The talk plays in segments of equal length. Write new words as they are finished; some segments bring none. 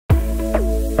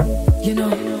You know,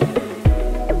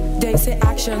 they say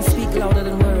actions speak louder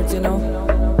than words, you know.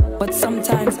 But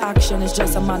sometimes action is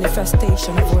just a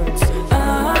manifestation of words.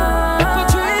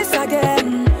 Patrice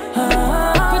again.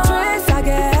 Patrice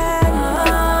again.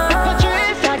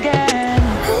 Patrice again.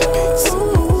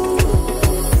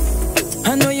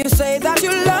 I know you say that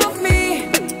you love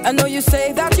me. I know you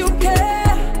say that you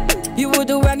care. You will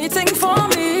do anything for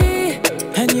me,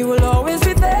 and you will always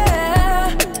be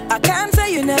there. I can't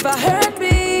say you never hurt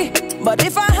me, but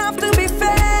if I have